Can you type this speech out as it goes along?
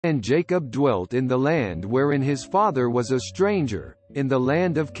And Jacob dwelt in the land wherein his father was a stranger, in the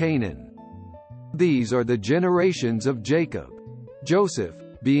land of Canaan. These are the generations of Jacob. Joseph,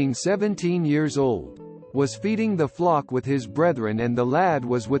 being 17 years old, was feeding the flock with his brethren, and the lad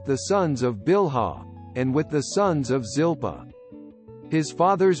was with the sons of Bilhah, and with the sons of Zilpah, his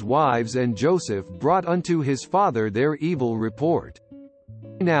father's wives, and Joseph brought unto his father their evil report.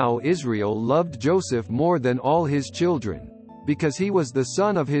 Now Israel loved Joseph more than all his children, because he was the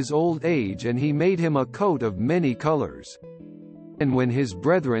son of his old age, and he made him a coat of many colors. And when his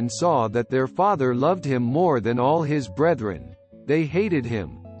brethren saw that their father loved him more than all his brethren, they hated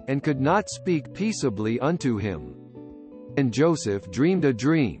him, and could not speak peaceably unto him. And Joseph dreamed a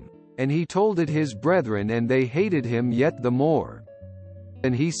dream, and he told it his brethren, and they hated him yet the more.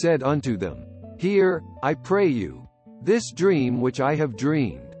 And he said unto them, Hear, I pray you, this dream which I have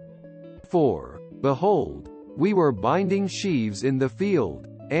dreamed. For, behold, we were binding sheaves in the field,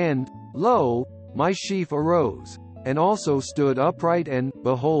 and, lo, my sheaf arose, and also stood upright, and,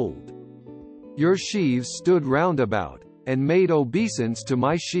 behold, your sheaves stood round about, and made obeisance to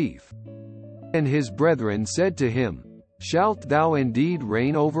my sheaf. And his brethren said to him, Shalt thou indeed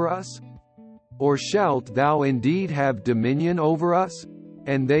reign over us? Or shalt thou indeed have dominion over us?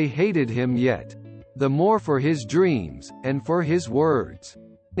 And they hated him yet the more for his dreams, and for his words.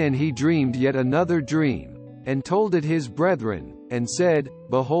 And he dreamed yet another dream, and told it his brethren, and said,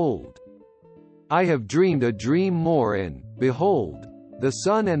 Behold, I have dreamed a dream more, and, behold, the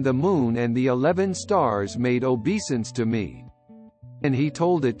sun and the moon and the 11 stars made obeisance to me. And he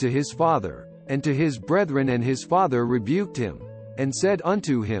told it to his father, and to his brethren, and his father rebuked him, and said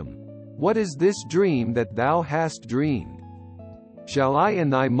unto him, What is this dream that thou hast dreamed? Shall I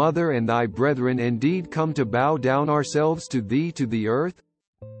and thy mother and thy brethren indeed come to bow down ourselves to thee to the earth?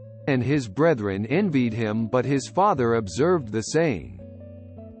 And his brethren envied him, but his father observed the saying.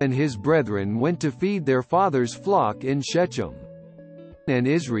 And his brethren went to feed their father's flock in Shechem. And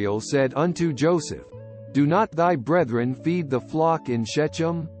Israel said unto Joseph, Do not thy brethren feed the flock in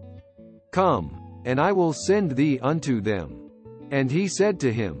Shechem? Come, and I will send thee unto them. And he said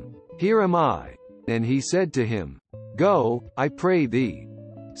to him, Here am I. And he said to him, Go, I pray thee.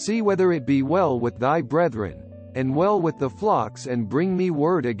 See whether it be well with thy brethren, and well with the flocks, and bring me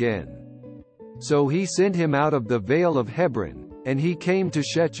word again. So he sent him out of the vale of Hebron, and he came to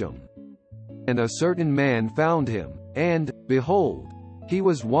Shechem. And a certain man found him, and, behold, he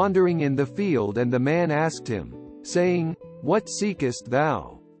was wandering in the field, and the man asked him, saying, What seekest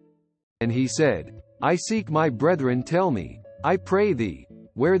thou? And he said, I seek my brethren, tell me, I pray thee,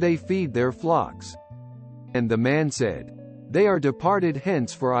 where they feed their flocks. And the man said, They are departed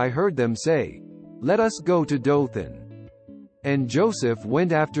hence, for I heard them say, Let us go to Dothan. And Joseph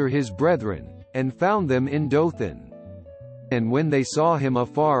went after his brethren, and found them in Dothan. And when they saw him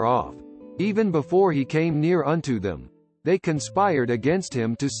afar off, even before he came near unto them, they conspired against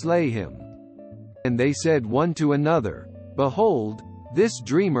him to slay him. And they said one to another, Behold, this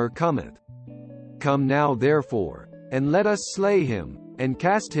dreamer cometh. Come now therefore, and let us slay him, and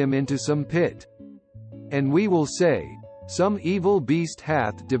cast him into some pit. And we will say, Some evil beast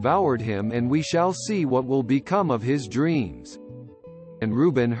hath devoured him, and we shall see what will become of his dreams. And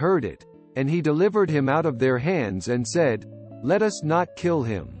Reuben heard it, and he delivered him out of their hands, and said, Let us not kill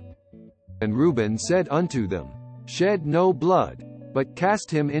him. And Reuben said unto them, Shed no blood, but cast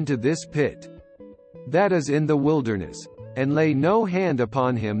him into this pit, that is in the wilderness, and lay no hand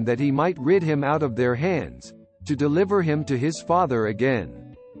upon him, that he might rid him out of their hands, to deliver him to his father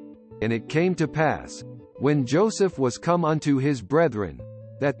again. And it came to pass, when Joseph was come unto his brethren,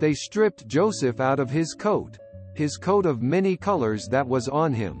 that they stripped Joseph out of his coat of many colors that was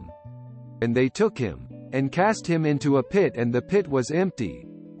on him. And they took him, and cast him into a pit, and the pit was empty,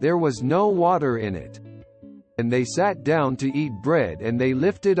 there was no water in it. And they sat down to eat bread, and they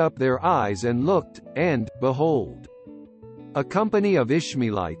lifted up their eyes and looked, and, behold, a company of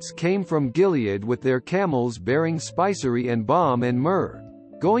Ishmaelites came from Gilead with their camels bearing spicery and balm and myrrh,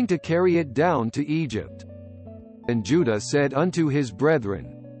 going to carry it down to Egypt. And Judah said unto his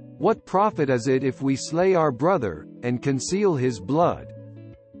brethren, What profit is it if we slay our brother, and conceal his blood?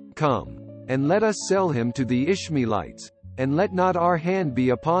 Come, and let us sell him to the Ishmaelites, and let not our hand be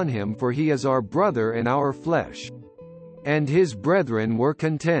upon him, for he is our brother and our flesh. And his brethren were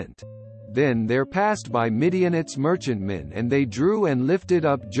content. Then there passed by Midianites merchantmen, and they drew and lifted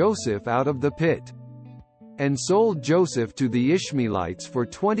up Joseph out of the pit, and sold Joseph to the Ishmaelites for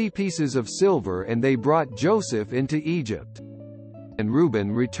 20 pieces of silver, and they brought Joseph into Egypt. And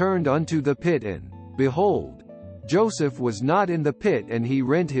Reuben returned unto the pit, and, behold, Joseph was not in the pit, and he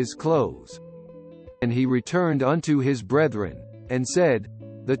rent his clothes. And he returned unto his brethren, and said,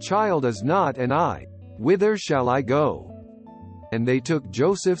 "The child is not, and I, whither shall I go?" And they took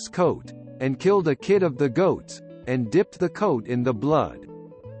Joseph's coat, and killed a kid of the goats, and dipped the coat in the blood.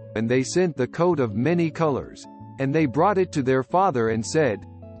 And they sent the coat of many colors, and they brought it to their father and said,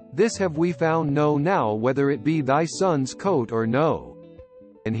 "This have we found, know now whether it be thy son's coat or no."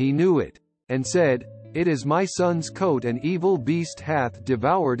 And he knew it, and said, "It is my son's coat, an evil beast hath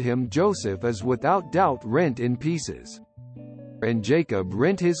devoured him. Joseph is without doubt rent in pieces." And Jacob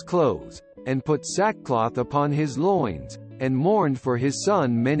rent his clothes, and put sackcloth upon his loins, and mourned for his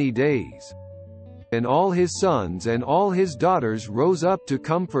son many days. And all his sons and all his daughters rose up to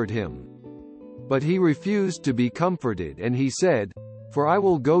comfort him. But he refused to be comforted, and he said, "For I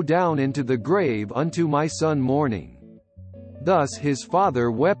will go down into the grave unto my son mourning." Thus his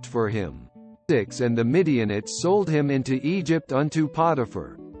father wept for him. 6 And the Midianites sold him into Egypt unto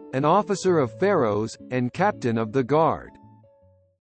Potiphar, an officer of Pharaoh's, and captain of the guard.